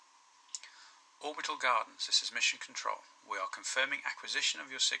Orbital Gardens, this is Mission Control. We are confirming acquisition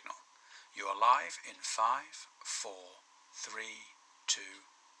of your signal. You are live in 5, 4, 3, 2...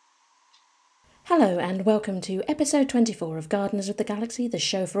 Hello and welcome to episode 24 of Gardeners of the Galaxy, the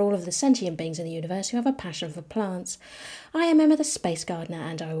show for all of the sentient beings in the universe who have a passion for plants. I am Emma the Space Gardener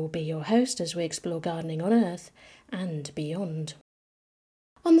and I will be your host as we explore gardening on Earth and beyond.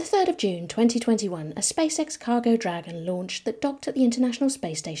 On the 3rd of June 2021, a SpaceX Cargo Dragon launched that docked at the International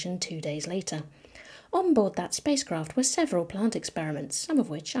Space Station 2 days later. On board that spacecraft were several plant experiments, some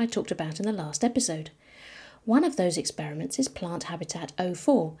of which I talked about in the last episode. One of those experiments is Plant Habitat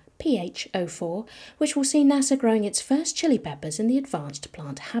 04, PH04, which will see NASA growing its first chili peppers in the Advanced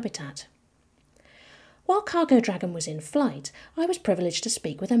Plant Habitat. While Cargo Dragon was in flight, I was privileged to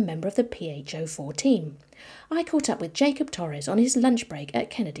speak with a member of the PH04 team. I caught up with Jacob Torres on his lunch break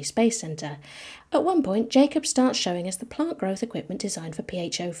at Kennedy Space Center. At one point, Jacob starts showing us the plant growth equipment designed for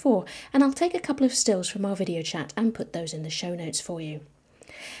PH04, and I'll take a couple of stills from our video chat and put those in the show notes for you.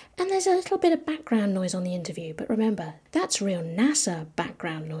 And there's a little bit of background noise on the interview, but remember, that's real NASA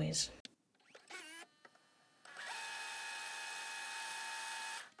background noise.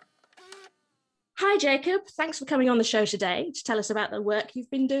 Hi Jacob, thanks for coming on the show today to tell us about the work you've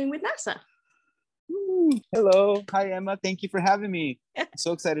been doing with NASA. Hello. Hi, Emma. Thank you for having me. I'm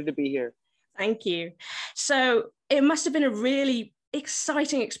so excited to be here. Thank you. So it must have been a really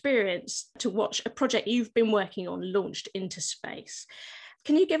exciting experience to watch a project you've been working on launched into space.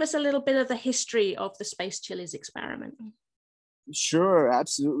 Can you give us a little bit of the history of the Space Chilies experiment? Sure,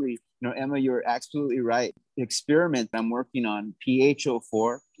 absolutely. Emma, you're absolutely right. The experiment I'm working on,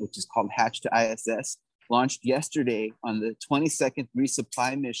 PH04, which is called Hatch to ISS, launched yesterday on the 22nd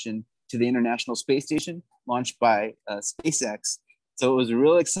resupply mission to the International Space Station, launched by SpaceX. So it was a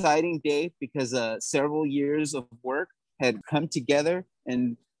real exciting day because several years of work had come together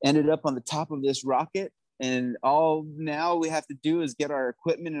and ended up on the top of this rocket. And all now we have to do is get our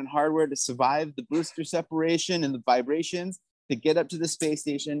equipment and hardware to survive the booster separation and the vibrations to get up to the space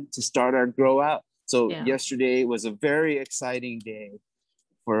station to start our grow out. So Yesterday was a very exciting day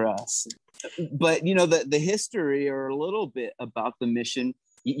for us. But, the history or a little bit about the mission,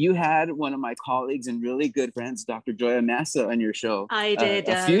 you had one of my colleagues and really good friends, Dr. Joya Massa, on your show. I did.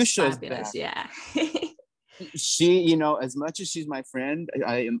 A few shows fabulous, back. Yeah. She, as much as she's my friend,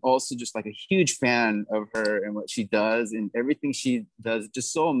 I am also just like a huge fan of her and what she does and everything she does,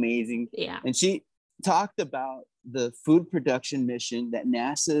 just so amazing. Yeah. And she talked about the food production mission that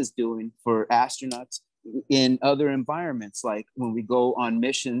NASA is doing for astronauts in other environments, like when we go on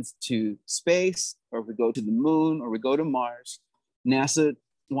missions to space, or if we go to the moon, or we go to Mars. NASA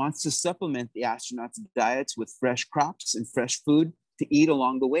wants to supplement the astronauts' diets with fresh crops and fresh food to eat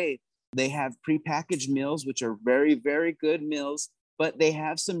along the way. They have prepackaged meals, which are very, very good meals, but they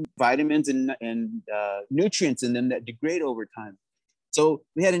have some vitamins and nutrients in them that degrade over time. So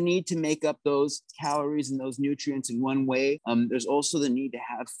we had a need to make up those calories and those nutrients in one way. There's also the need to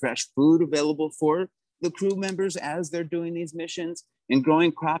have fresh food available for the crew members as they're doing these missions. And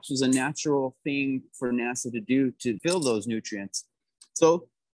growing crops was a natural thing for NASA to do to fill those nutrients. So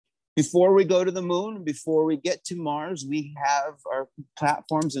before we go to the moon, before we get to Mars, we have our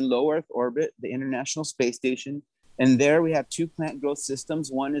platforms in low Earth orbit, the International Space Station. And there we have two plant growth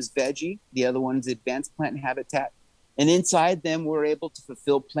systems. One is Veggie, the other one is Advanced Plant Habitat. And inside them, we're able to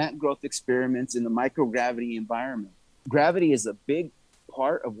fulfill plant growth experiments in the microgravity environment. Gravity is a big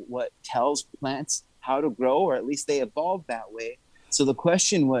part of what tells plants how to grow, or at least they evolved that way. So the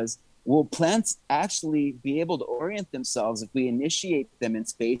question was, will plants actually be able to orient themselves if we initiate them in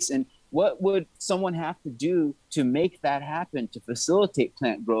space? And what would someone have to do to make that happen, to facilitate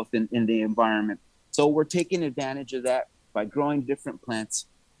plant growth in the environment? So we're taking advantage of that by growing different plants.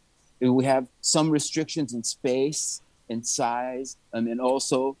 We have some restrictions in space, in size, and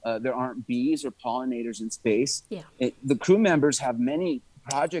also there aren't bees or pollinators in space. The crew members have many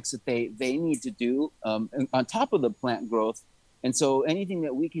projects that they need to do on top of the plant growth. And so anything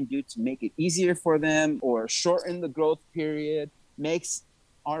that we can do to make it easier for them or shorten the growth period makes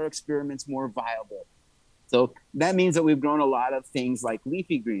our experiments more viable. So that means that we've grown a lot of things like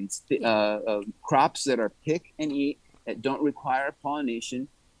leafy greens, crops that are pick and eat that don't require pollination,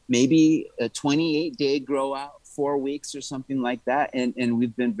 maybe a 28-day grow out, 4 weeks or something like that. And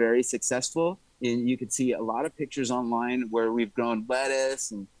we've been very successful. And you can see a lot of pictures online where we've grown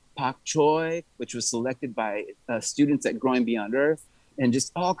lettuce and pak choi, which was selected by students at Growing Beyond Earth, and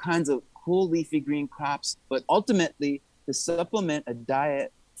just all kinds of cool leafy green crops. But ultimately, to supplement a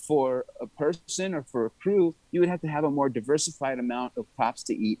diet for a person or for a crew, you would have to have a more diversified amount of crops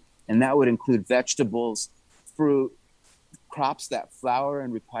to eat. And that would include vegetables, fruit, crops that flower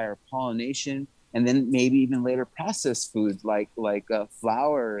and require pollination, and then maybe even later processed foods like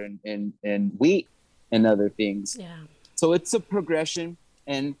flour and wheat and other things. Yeah. So it's a progression,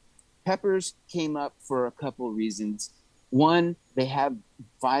 and peppers came up for a couple of reasons. One, they have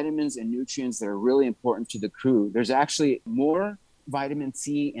vitamins and nutrients that are really important to the crew. There's actually more vitamin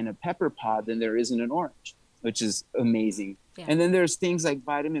C in a pepper pod than there is in an orange, which is amazing. Yeah. And then there's things like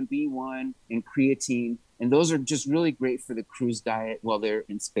vitamin B1 and creatine, and those are just really great for the crew's diet while they're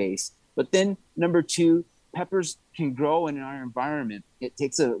in space. But then number two, peppers can grow in our environment. It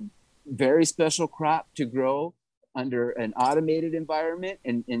takes a very special crop to grow under an automated environment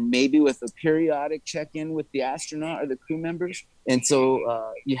and maybe with a periodic check-in with the astronaut or the crew members. And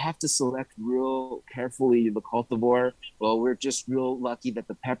so you have to select real carefully the cultivar. Well, we're just real lucky that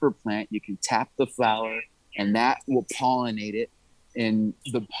the pepper plant, you can tap the flower and that will pollinate it. And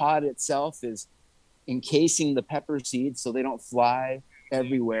the pod itself is encasing the pepper seeds so they don't fly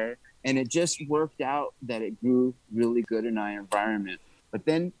everywhere. And it just worked out that it grew really good in our environment. But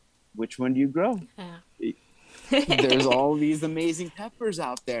then which one do you grow? Yeah. There's all these amazing peppers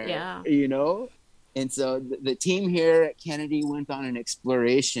out there, yeah. you know? And so the team here at Kennedy went on an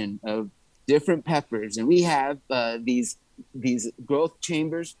exploration of different peppers. And we have these growth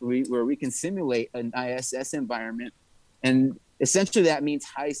chambers where we can simulate an ISS environment. And essentially that means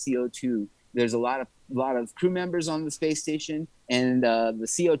high CO2. There's a lot of crew members on the space station, and the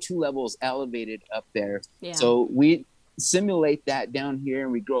CO2 level is elevated up there. Yeah. So we simulate that down here,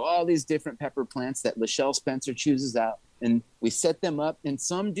 and we grow all these different pepper plants that Lachelle Spencer chooses out, and we set them up, and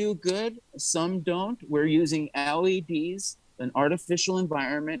some do good, some don't. We're using LEDs, an artificial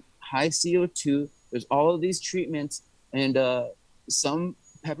environment, high CO2. There's all of these treatments, and some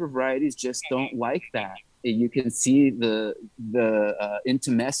pepper varieties just don't like that. You can see the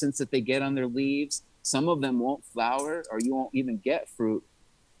intumescence that they get on their leaves. Some of them won't flower, or you won't even get fruit.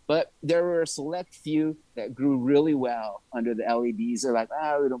 But there were a select few that grew really well under the LEDs. They're like,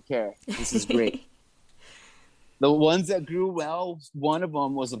 we don't care. This is great. The ones that grew well, one of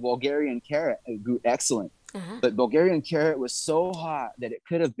them was a Bulgarian carrot. It grew excellent. Uh-huh. But Bulgarian carrot was so hot that it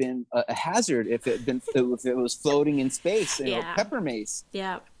could have been a hazard if it was floating in space. Pepper mace.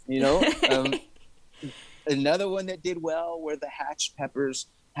 Yeah. Another one that did well were the Hatch peppers.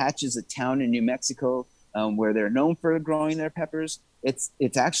 Hatch is a town in New Mexico where they're known for growing their peppers.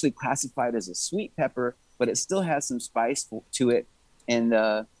 It's actually classified as a sweet pepper, but it still has some spice to it. And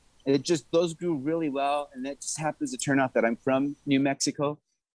those grew really well. And it just happens to turn out that I'm from New Mexico.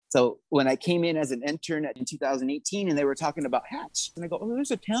 So when I came in as an intern in 2018 and they were talking about Hatch, and I go,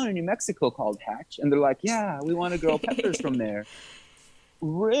 there's a town in New Mexico called Hatch. And they're like, yeah, we want to grow peppers from there.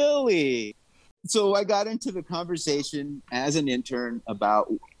 Really? So I got into the conversation as an intern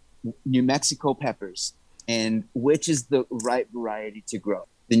about New Mexico peppers and which is the right variety to grow.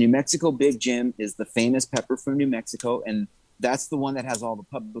 The New Mexico Big Jim is the famous pepper from New Mexico, and that's the one that has all the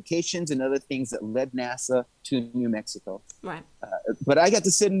publications and other things that led NASA to New Mexico. Right. But I got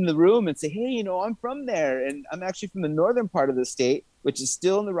to sit in the room and say, hey, I'm from there, and I'm actually from the northern part of the state, which is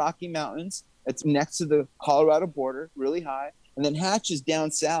still in the Rocky Mountains. It's next to the Colorado border, really high. And then Hatch is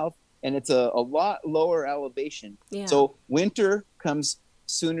down south, and it's a lot lower elevation. Yeah. So winter comes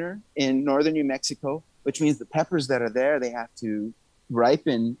sooner in northern New Mexico, which means the peppers that are there, they have to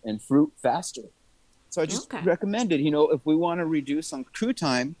ripen and fruit faster. So I just recommended, if we want to reduce on crew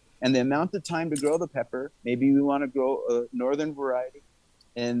time and the amount of time to grow the pepper, maybe we want to grow a northern variety.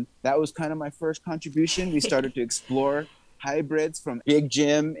 And that was kind of my first contribution. We started to explore hybrids from Big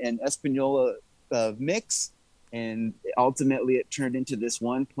Jim and Espanola mix. And ultimately, it turned into this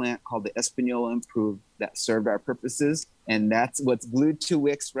one plant called the Espanola Improved that served our purposes. And that's what's glued to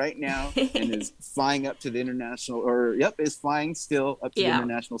Wix right now and is flying up to the is flying still up to the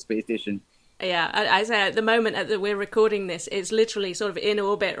International Space Station. Yeah, I say at the moment that we're recording this, it's literally sort of in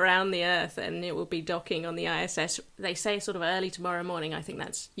orbit around the Earth, and it will be docking on the ISS. They say sort of early tomorrow morning. I think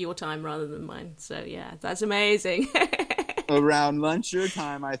that's your time rather than mine. So yeah, that's amazing. Around lunch your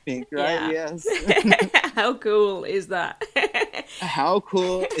time, I think, right? Yeah. Yes. How cool is that? How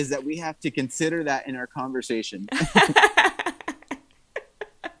cool is that we have to consider that in our conversation?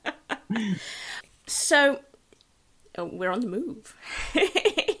 So, we're on the move.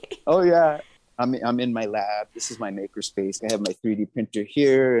 Oh, yeah. I'm in my lab. This is my makerspace. I have my 3D printer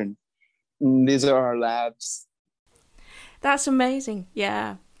here, and these are our labs. That's amazing.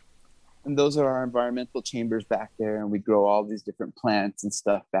 Yeah. And those are our environmental chambers back there, and we grow all these different plants and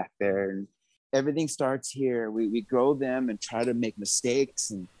stuff back there. And everything starts here. We grow them and try to make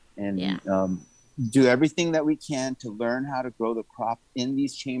mistakes and do everything that we can to learn how to grow the crop in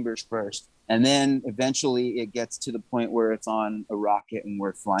these chambers first. And then eventually it gets to the point where it's on a rocket and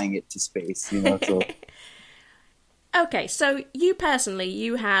we're flying it to space, so. Okay, so you personally,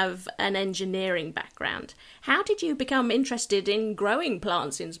 you have an engineering background. How did you become interested in growing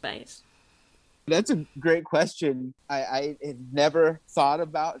plants in space? That's a great question. I had never thought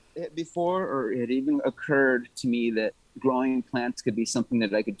about it before, or it even occurred to me that growing plants could be something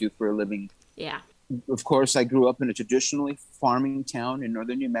that I could do for a living. Yeah. Of course, I grew up in a traditionally farming town in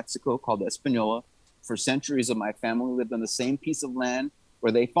northern New Mexico called Espanola. For centuries of my family lived on the same piece of land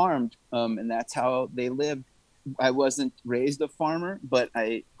where they farmed, and that's how they lived. I wasn't raised a farmer, but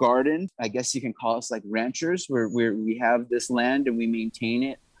I gardened. I guess you can call us like ranchers, where we have this land and we maintain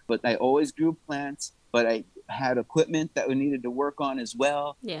it. But I always grew plants, but I had equipment that we needed to work on as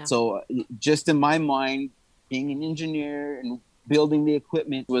well. Yeah. So just in my mind, being an engineer and building the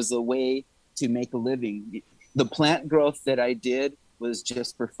equipment was a way to make a living. The plant growth that I did was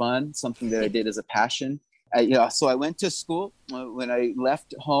just for fun, something that I did as a passion. So I went to school. When I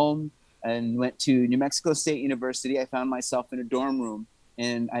left home and went to New Mexico State University, I found myself in a dorm room,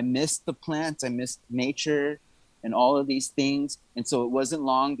 and I missed the plants. I missed nature and all of these things. And so it wasn't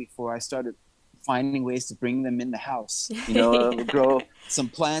long before I started finding ways to bring them in the house. Grow some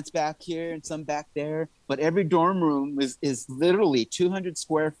plants back here and some back there. But every dorm room is literally 200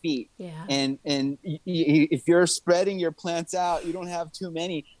 square feet. Yeah. And if you're spreading your plants out, you don't have too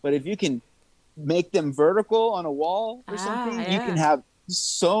many. But if you can make them vertical on a wall or something, you can have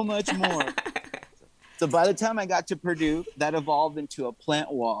so much more. So by the time I got to Purdue, that evolved into a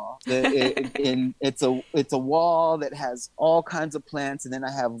plant wall. It's a wall that has all kinds of plants, and then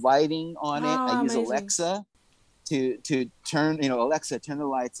I have lighting on it. I use Alexa to turn, Alexa, turn the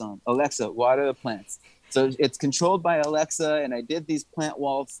lights on. Alexa, water the plants. So it's controlled by Alexa, and I did these plant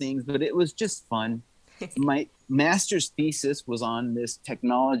wall things, but it was just fun. My master's thesis was on this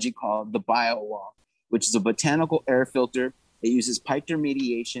technology called the BioWall, which is a botanical air filter. It uses picture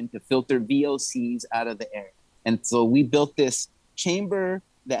mediation to filter VOCs out of the air. And so we built this chamber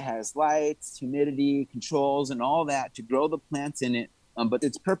that has lights, humidity, controls, and all that to grow the plants in it. But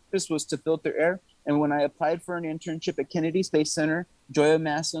its purpose was to filter air. And when I applied for an internship at Kennedy Space Center, Joya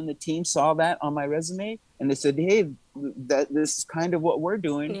Massa and the team saw that on my resume, and they said, hey, this is kind of what we're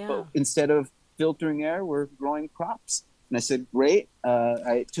doing. Yeah. But instead of filtering air, we're growing crops. And I said, great.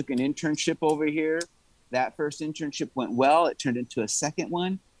 I took an internship over here. That first internship went well. It turned into a second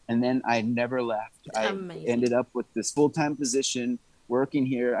one, and then I never left. Amazing. I ended up with this full-time position working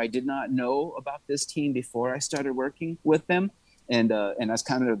here. I did not know about this team before I started working with them, and I was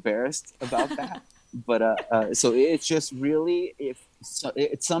kind of embarrassed about that. But so it's just really,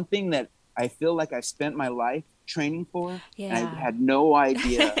 it's something that I feel like I've spent my life training for. Yeah. And I had no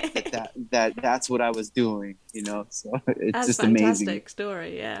idea that's what I was doing. So it's that's just amazing. Fantastic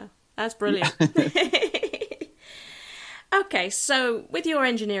story. Yeah. That's brilliant. Okay, so with your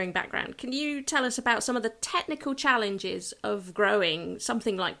engineering background, can you tell us about some of the technical challenges of growing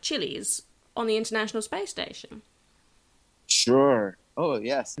something like chilies on the International Space Station? Sure. Oh,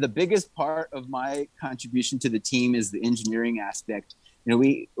 yes. The biggest part of my contribution to the team is the engineering aspect.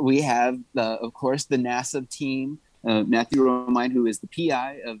 We have, of course, the NASA team, Matthew Romine, who is the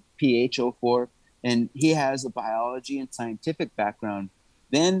PI of PH04, and he has a biology and scientific background.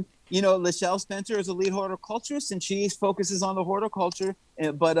 Then Lachelle Spencer is a lead horticulturist, and she focuses on the horticulture.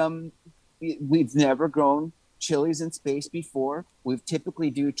 But we've never grown chilies in space before. We typically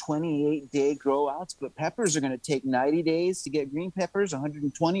do 28-day grow outs, but peppers are going to take 90 days to get green peppers,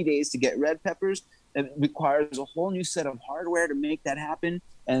 120 days to get red peppers. It requires a whole new set of hardware to make that happen.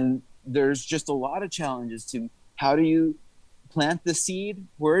 And there's just a lot of challenges to how do you plant the seed?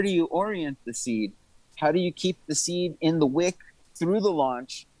 Where do you orient the seed? How do you keep the seed in the wick through the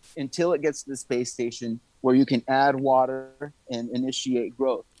launch until it gets to the space station where you can add water and initiate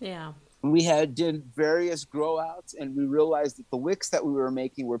growth? Yeah. We did various grow outs, and we realized that the wicks that we were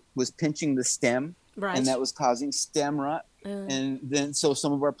making was pinching the stem, right, and that was causing stem rot. And then so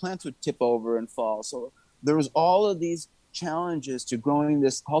some of our plants would tip over and fall. So there was all of these challenges to growing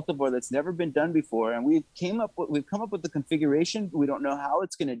this cultivar that's never been done before. And we've come up with the configuration. We don't know how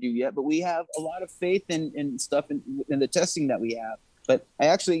it's going to do yet, but we have a lot of faith in stuff in the testing that we have. But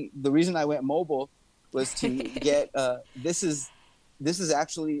the reason I went mobile was to get, this is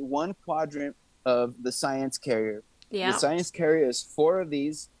actually one quadrant of the science carrier. Yeah. The science carrier is 4 of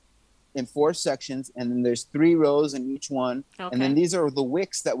these in 4 sections, and then there's 3 rows in each one. Okay. And then these are the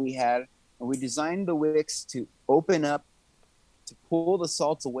wicks that we had, and we designed the wicks to open up, to pull the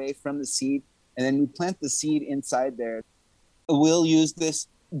salts away from the seed, and then we plant the seed inside there. We'll use this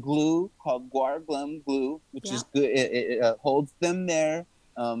glue called guar glum glue, which is good. It holds them there.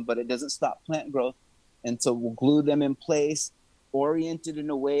 but it doesn't stop plant growth. And so we'll glue them in place, oriented in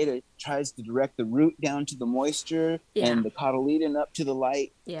a way that tries to direct the root down to the moisture and the cotyledon up to the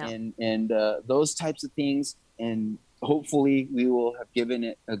light, and those types of things. And hopefully we will have given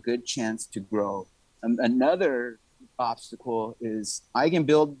it a good chance to grow. Another obstacle is I can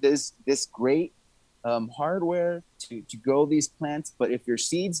build this great hardware to grow these plants, but if your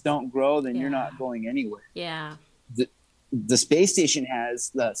seeds don't grow, then you're not going anywhere. The space station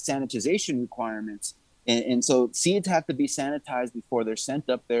has the sanitization requirements, and so seeds have to be sanitized before they're sent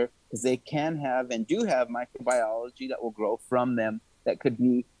up there, because they can have and do have microbiology that will grow from them that could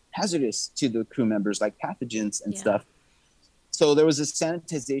be hazardous to the crew members, like pathogens and stuff. So there was a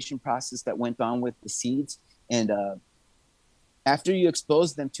sanitization process that went on with the seeds, and after you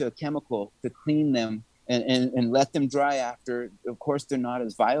expose them to a chemical to clean them and let them dry after, of course, they're not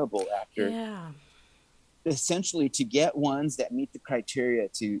as viable after. Essentially, to get ones that meet the criteria,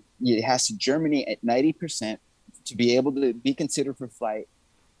 it has to germinate at 90% to be able to be considered for flight.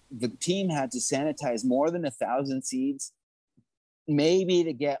 The team had to sanitize more than 1,000 seeds, maybe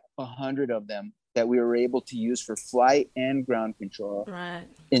to get 100 of them that we were able to use for flight and ground control. Right.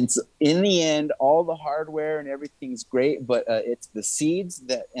 And so in the end, all the hardware and everything's great, but it's the seeds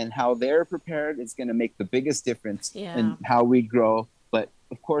and how they're prepared is going to make the biggest difference in how we grow. But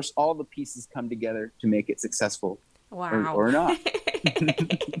of course, all the pieces come together to make it successful. Wow. Or not.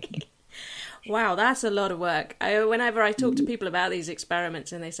 Wow, that's a lot of work. Whenever I talk to people about these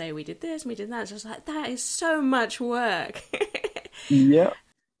experiments and they say, we did this, we did that, it's just like, that is so much work. Yeah.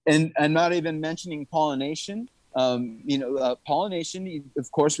 And not even mentioning pollination. Pollination,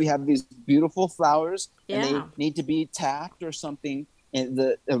 of course, we have these beautiful flowers and they need to be tapped or something. And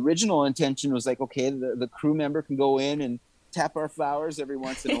the original intention was like, okay, the crew member can go in and tap our flowers every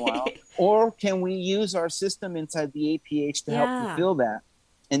once in a while. Or can we use our system inside the APH to help fulfill that?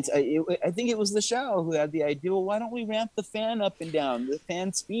 And I think it was Lachelle who had the idea, well, why don't we ramp the fan up and down, the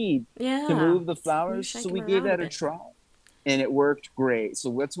fan speed to move the flowers? So we gave that a try. And it worked great. So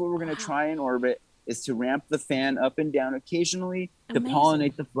that's what we're going to try in orbit, is to ramp the fan up and down occasionally to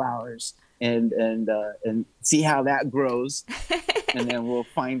pollinate the flowers and see how that grows. And then we'll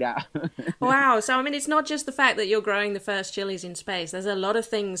find out. Wow. So, I mean, it's not just the fact that you're growing the first chilies in space. There's a lot of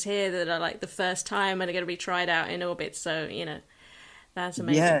things here that are like the first time and are going to be tried out in orbit. So, that's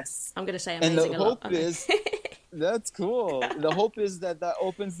amazing. Yes. I'm going to say amazing a lot. And the hope is, that's cool. The hope is that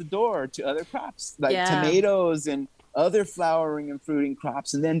opens the door to other crops, like tomatoes and other flowering and fruiting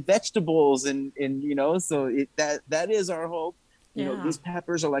crops, and then vegetables and so that is our hope. These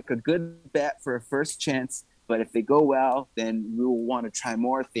peppers are like a good bet for a first chance, but if they go well, then we will want to try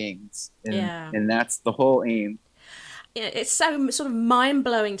more things, and that's the whole aim. It's so sort of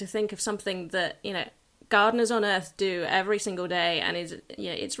mind-blowing to think of something that gardeners on Earth do every single day, and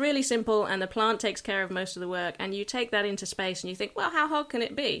it's really simple, and the plant takes care of most of the work, and you take that into space and you think, well, how hard can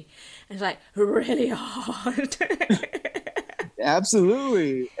it be? And it's like, really hard.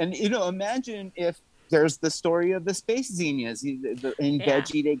 Absolutely. And imagine if there's the story of the space zinnias. In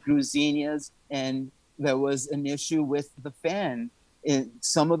veggie they grew zinnias, and there was an issue with the fan. And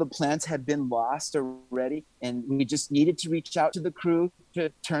some of the plants had been lost already, and we just needed to reach out to the crew to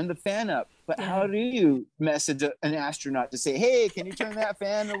turn the fan up. But how do you message an astronaut to say, hey, can you turn that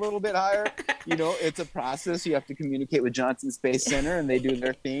fan a little bit higher? It's a process. You have to communicate with Johnson Space Center, and they do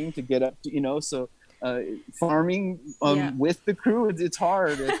their thing to get up to, so farming with the crew, it's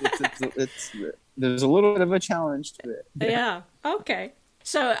hard. It's there's a little bit of a challenge to it. Yeah. Okay.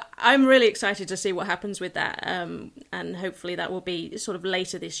 So I'm really excited to see what happens with that, and hopefully that will be sort of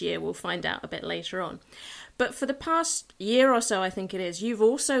later this year. We'll find out a bit later on. But for the past year or so, I think it is, you've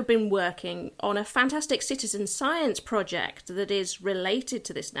also been working on a fantastic citizen science project that is related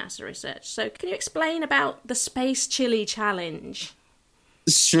to this NASA research. So can you explain about the Space Chili Challenge?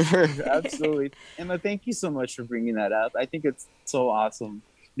 Sure, absolutely. Emma, thank you so much for bringing that up. I think it's so awesome.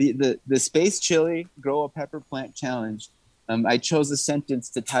 The Space Chili Grow a Pepper Plant Challenge. I chose a sentence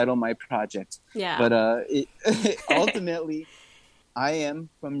to title my project. Yeah. But ultimately, I am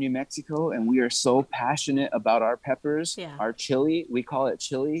from New Mexico, and we are so passionate about our peppers, our chili. We call it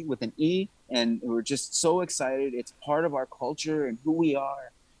chili with an E, and we're just so excited. It's part of our culture and who we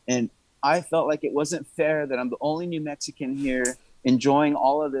are. And I felt like it wasn't fair that I'm the only New Mexican here enjoying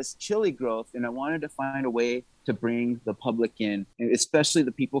all of this chili growth, and I wanted to find a way to bring the public in, especially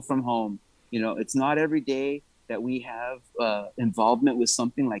the people from home. It's not every day that we have involvement with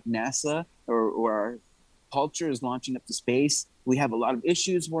something like NASA or our culture is launching up to space. We have a lot of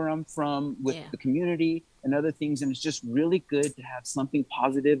issues where I'm from with the community and other things, and it's just really good to have something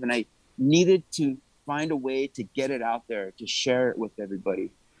positive. And I needed to find a way to get it out there, to share it with everybody.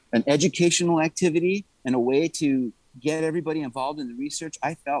 An educational activity and a way to get everybody involved in the research,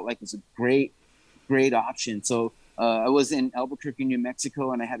 I felt like was a great option. So I was in Albuquerque, New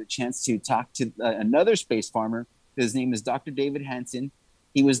Mexico, and I had a chance to talk to another space farmer. His name is Dr. David Hansen.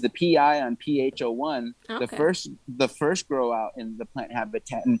 He was the PI on PH01, the first grow out in the plant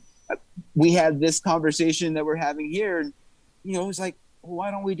habitat. And we had this conversation that we're having here. And, you know, it was like, well,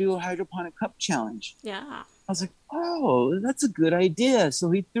 why don't we do a hydroponic cup challenge? Yeah. I was like, oh, that's a good idea. So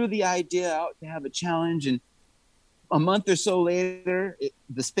he threw the idea out to have a challenge. And a month or so later,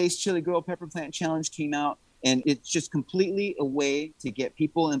 the Space Chili Grow Pepper Plant Challenge came out. And it's just completely a way to get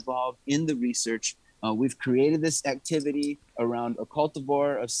people involved in the research. We've created this activity around a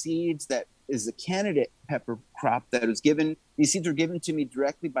cultivar of seeds that is a candidate pepper crop that was given. These seeds were given to me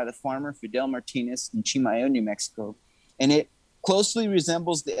directly by the farmer Fidel Martinez in Chimayo, New Mexico. And it closely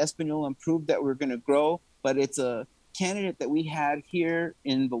resembles the Espanola Improved that we're going to grow, but it's a candidate that we had here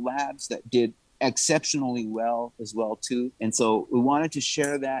in the labs that did exceptionally well as well too. And so we wanted to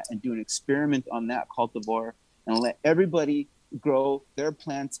share that and do an experiment on that cultivar and let everybody grow their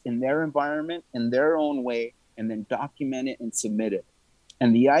plants in their environment in their own way, and then document it and submit it.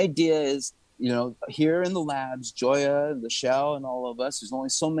 And the idea is, you know, here in the labs, Joya, Lachelle, and all of us, there's only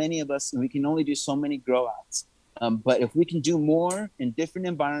so many of us, and we can only do so many grow outs. But if we can do more in different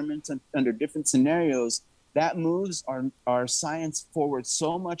environments and under different scenarios, that moves our science forward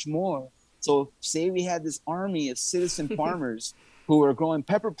so much more. So say we had this army of citizen farmers who are growing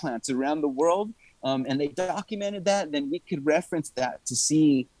pepper plants around the world, and they documented that, then we could reference that to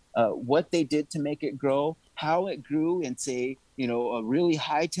see what they did to make it grow, how it grew in, say, you know, a really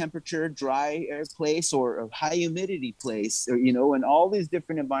high temperature, dry air place or a high humidity place, or, you know, in all these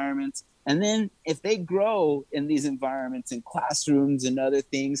different environments. And then if they grow in these environments in classrooms and other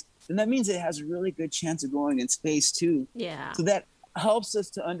things, then that means it has a really good chance of growing in space too. Yeah. So that helps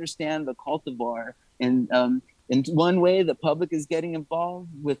us to understand the cultivar. And in one way, the public is getting involved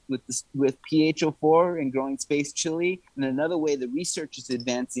with PH04 and growing space chili. And another way, the research is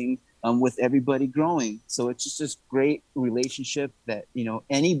advancing with everybody growing. So it's just this great relationship that, you know,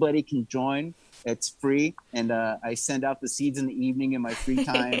 anybody can join. It's free. And I send out the seeds in the evening in my free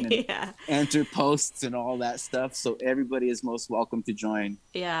time and answer posts and all that stuff. So everybody is most welcome to join.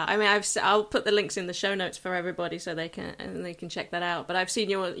 Yeah, I mean, I'll put the links in the show notes for everybody so they can check that out. But I've seen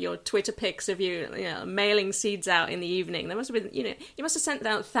your Twitter pics of you know, mailing seeds out in the evening. There must have been, you know, you must have sent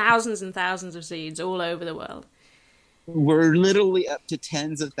out thousands and thousands of seeds all over the world. We're literally up to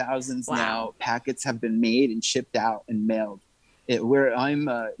tens of thousands Wow. now. Packets have been made and shipped out and mailed. I'm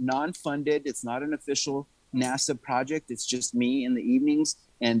non-funded. It's not an official NASA project. It's just me in the evenings.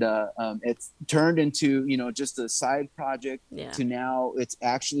 And it's turned into, you know, just a side project to now it's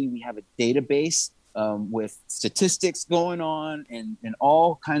actually, we have a database with statistics going on and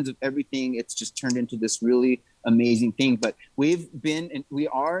all kinds of everything. It's just turned into this really amazing thing. But we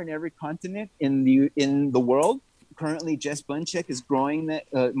are in every continent in the world. Currently, Jess Bunchek is growing that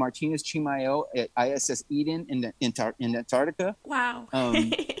Martinez Chimayo at ISS Eden in Antarctica. Wow.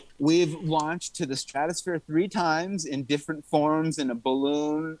 We've launched to the stratosphere 3 times in different forms in a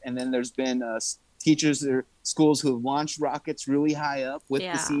balloon. And then there's been teachers or schools who have launched rockets really high up with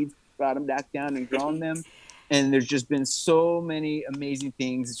the seeds, brought them back down and grown them. And there's just been so many amazing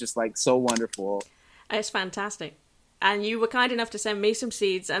things. It's just like so wonderful. It's fantastic. And you were kind enough to send me some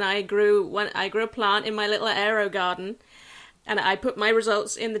seeds, and I grew a plant in my little aero garden, and I put my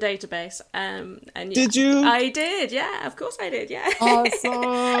results in the database. And did you? I did, yeah. Of course I did, yeah.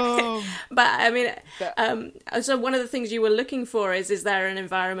 Awesome. But I mean, so one of the things you were looking for is there an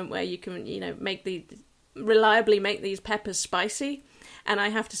environment where you can, you know, reliably make these peppers spicy? And I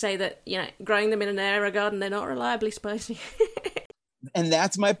have to say that, you know, growing them in an aero garden, they're not reliably spicy. And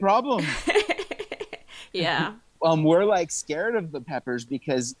that's my problem. Yeah. We're like scared of the peppers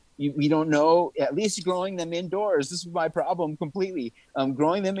because we don't know, at least growing them indoors. This is my problem completely.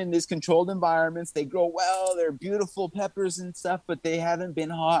 Growing them in these controlled environments, they grow well, they're beautiful peppers and stuff, but they haven't been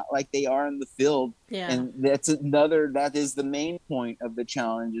hot like they are in the field. Yeah. And that is the main point of the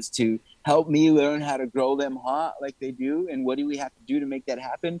challenge, is to help me learn how to grow them hot like they do. And what do we have to do to make that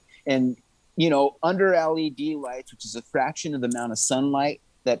happen? And, you know, under LED lights, which is a fraction of the amount of sunlight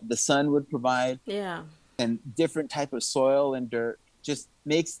that the sun would provide. Yeah. And different type of soil and dirt just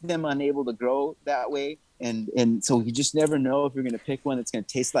makes them unable to grow that way. And so you just never know if you're going to pick one that's going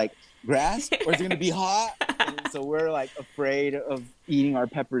to taste like grass or it's going to be hot. And so we're like afraid of eating our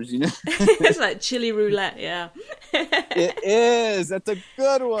peppers, you know. It's like chili roulette, yeah. It is. That's a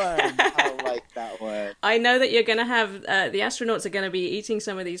good one. I like that one. I know that you're going to have, the astronauts are going to be eating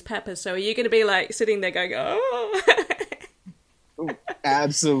some of these peppers, so are you going to be like sitting there going, oh?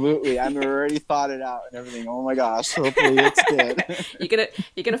 Absolutely. I've already thought it out and everything. Oh my gosh, hopefully it's good.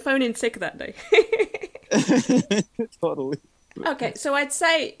 You're gonna phone in sick that day. Totally. Okay, so I'd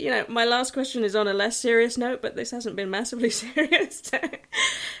say, my last question is on a less serious note, but this hasn't been massively serious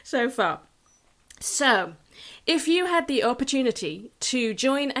so far. So, if you had the opportunity to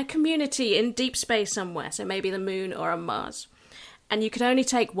join a community in deep space somewhere, so maybe the moon or on Mars, and you could only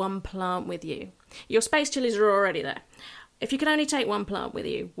take one plant with you, your space chilies are already there. If you could only take one plant with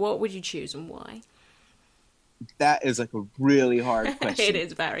you, what would you choose and why? That is like a really hard question. It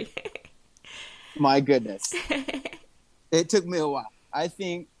is very. My goodness. It took me a while. I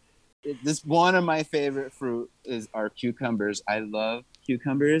think this one of my favorite fruit are cucumbers. I love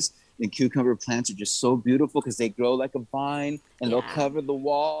cucumbers, and cucumber plants are just so beautiful because they grow like a vine and they'll cover the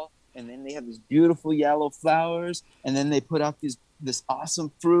wall, and then they have these beautiful yellow flowers, and then they put out this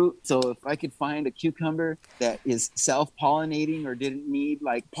awesome fruit. So if I could find a cucumber that is self-pollinating or didn't need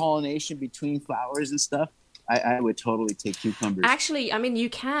like pollination between flowers and stuff, I would totally take cucumbers. Actually, I mean, you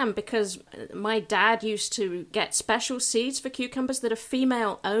can, because my dad used to get special seeds for cucumbers that are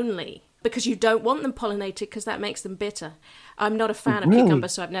female only, because you don't want them pollinated because that makes them bitter. I'm not a fan of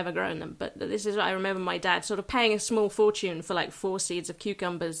cucumbers, so I've never grown them. But this is, I remember my dad sort of paying a small fortune for like 4 seeds of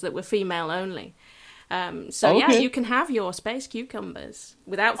cucumbers that were female only. Yeah, you can have your space cucumbers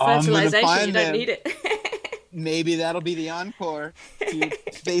without fertilization. You don't need it. Maybe that'll be the encore to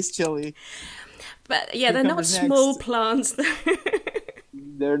space chili. But yeah, they're not small plants.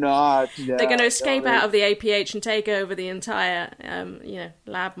 They're not. Yeah, they're going to escape out of the APH and take over the entire,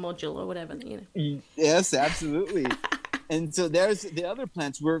 lab module or whatever. Yes, absolutely. And so there's the other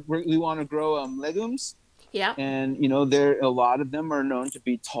plants. We want to grow legumes. Yeah. And, a lot of them are known to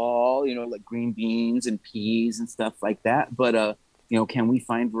be tall, like green beans and peas and stuff like that. But, can we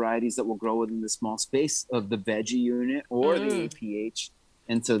find varieties that will grow within the small space of the veggie unit or the APH?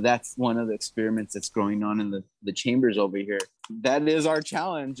 And so that's one of the experiments that's going on in the chambers over here. That is our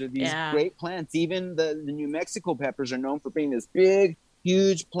challenge of these great plants. Even the New Mexico peppers are known for being this big,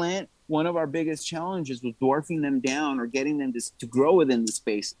 huge plant. One of our biggest challenges was dwarfing them down or getting them to grow within the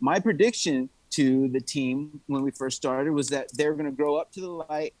space. My prediction to the team when we first started was that they're going to grow up to the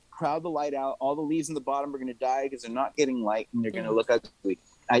light, crowd the light out. All the leaves in the bottom are going to die because they're not getting light and they're going to look ugly.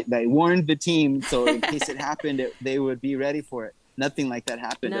 I warned the team so in case it happened, they would be ready for it. Nothing like that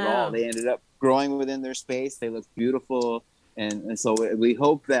happened at all. They ended up growing within their space. They look beautiful. And so we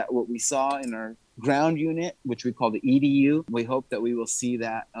hope that what we saw in our ground unit, which we call the EDU, we hope that we will see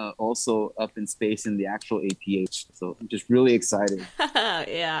that also up in space in the actual APH. So I'm just really excited.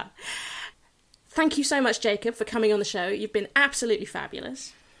 Yeah. Thank you so much, Jacob, for coming on the show. You've been absolutely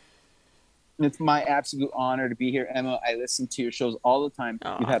fabulous. It's my absolute honor to be here, Emma. I listen to your shows all the time.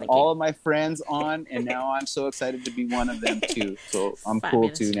 You've had all of my friends on, and now I'm so excited to be one of them too. So I'm cool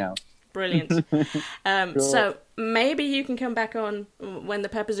too now. Brilliant. So maybe you can come back on when the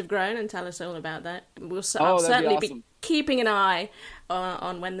peppers have grown and tell us all about that. I'll certainly be keeping an eye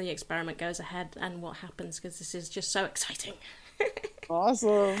on when the experiment goes ahead and what happens, because this is just so exciting.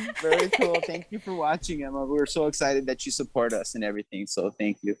 Awesome. Very cool. Thank you for watching, Emma. We're so excited that you support us and everything. So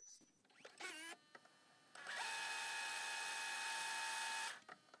thank you.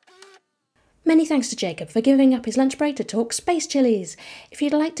 Many thanks to Jacob for giving up his lunch break to talk space chilies. If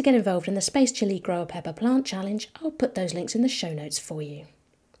you'd like to get involved in the Space Chili Grow a Pepper Plant Challenge, I'll put those links in the show notes for you.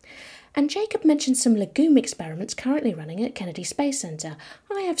 And Jacob mentioned some legume experiments currently running at Kennedy Space Center.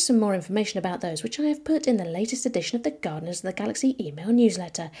 I have some more information about those, which I have put in the latest edition of the Gardeners of the Galaxy email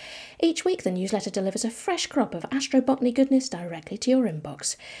newsletter. Each week, the newsletter delivers a fresh crop of astrobotany goodness directly to your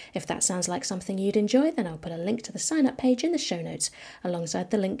inbox. If that sounds like something you'd enjoy, then I'll put a link to the sign-up page in the show notes,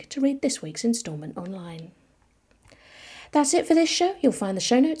 alongside the link to read this week's instalment online. That's it for this show. You'll find the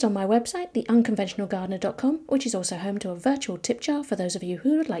show notes on my website, theunconventionalgardener.com, which is also home to a virtual tip jar for those of you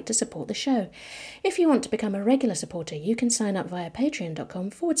who would like to support the show. If you want to become a regular supporter, you can sign up via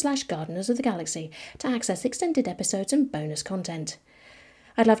patreon.com/Gardeners of the Galaxy to access extended episodes and bonus content.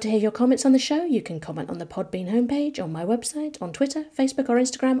 I'd love to hear your comments on the show. You can comment on the Podbean homepage, on my website, on Twitter, Facebook or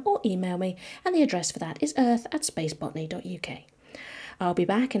Instagram, or email me, and the address for that is earth@spacebotany.uk. I'll be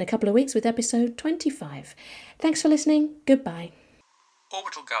back in a couple of weeks with episode 25. Thanks for listening. Goodbye.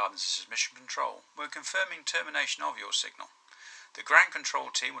 Orbital Gardens, this is Mission Control. We're confirming termination of your signal. The ground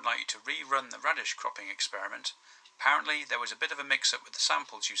control team would like you to rerun the radish cropping experiment. Apparently there was a bit of a mix-up with the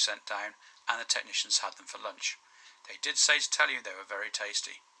samples you sent down, and the technicians had them for lunch. They did say to tell you they were very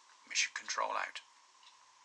tasty. Mission Control out.